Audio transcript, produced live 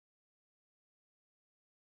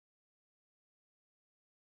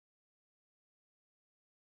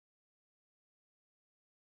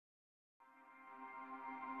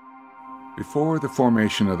Before the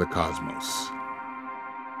formation of the cosmos,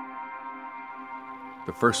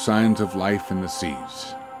 the first signs of life in the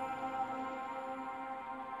seas,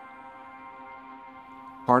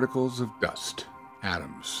 particles of dust,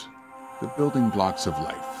 atoms, the building blocks of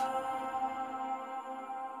life.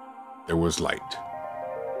 There was light.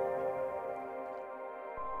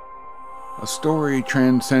 A story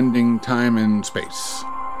transcending time and space.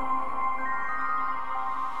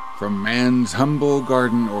 From man's humble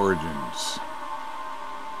garden origins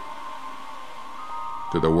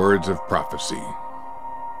to the words of prophecy,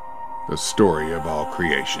 the story of all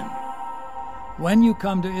creation. When you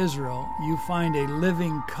come to Israel, you find a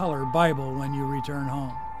living color Bible when you return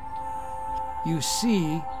home. You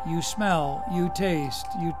see, you smell, you taste,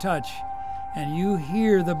 you touch, and you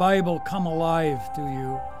hear the Bible come alive to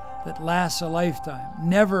you that lasts a lifetime.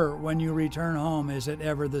 Never when you return home is it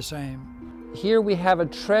ever the same. Here we have a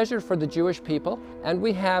treasure for the Jewish people, and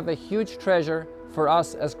we have a huge treasure for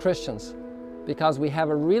us as Christians, because we have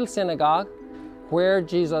a real synagogue where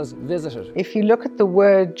Jesus visited. If you look at the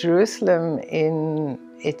word Jerusalem in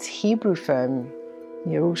its Hebrew form,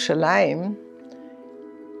 Yerushalayim,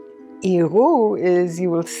 Iru is, you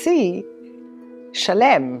will see,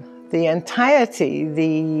 Shalem, the entirety,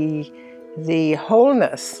 the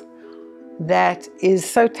wholeness that is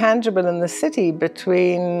so tangible in the city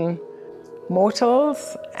between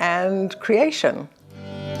mortals and creation.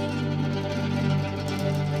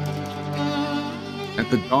 At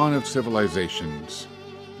the dawn of civilizations,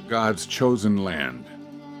 God's chosen land,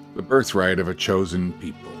 the birthright of a chosen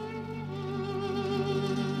people.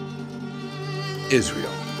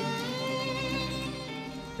 Israel.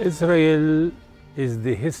 Israel is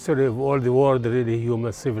the history of all the world, really,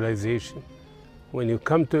 human civilization. When you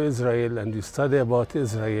come to Israel and you study about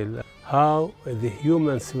Israel, how the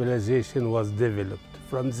human civilization was developed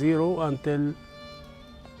from zero until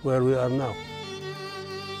where we are now.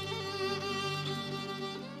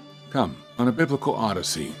 Come on a biblical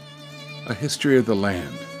odyssey, a history of the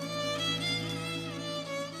land,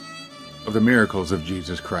 of the miracles of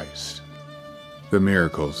Jesus Christ, the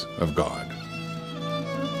miracles of God.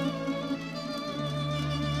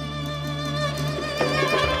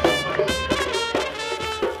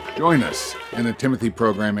 Join us in the Timothy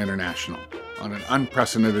Program International on an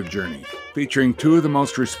unprecedented journey, featuring two of the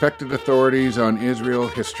most respected authorities on Israel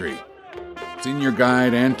history. Senior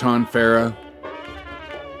guide Anton Farah,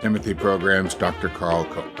 Timothy Program's Dr. Karl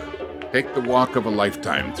Koch. Take the walk of a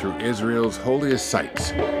lifetime through Israel's holiest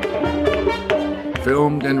sites,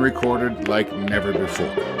 filmed and recorded like never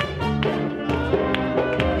before.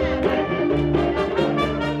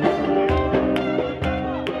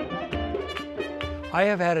 I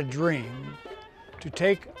have had a dream to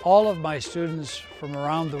take all of my students from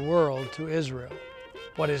around the world to Israel.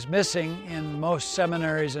 What is missing in most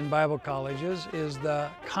seminaries and Bible colleges is the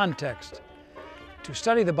context. To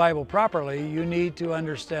study the Bible properly, you need to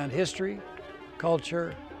understand history,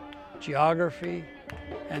 culture, geography,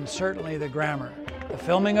 and certainly the grammar. The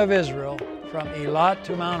filming of Israel, from Eilat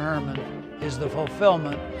to Mount Hermon, is the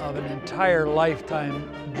fulfillment of an entire lifetime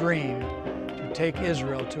dream to take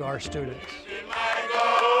Israel to our students.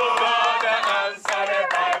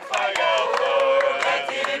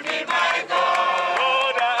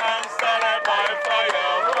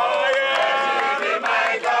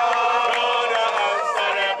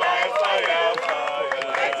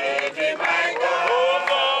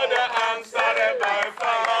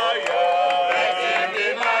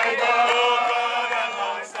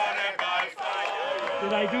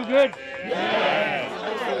 Did I do good? Yes.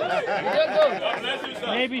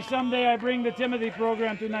 Maybe someday I bring the Timothy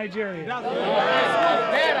program to Nigeria.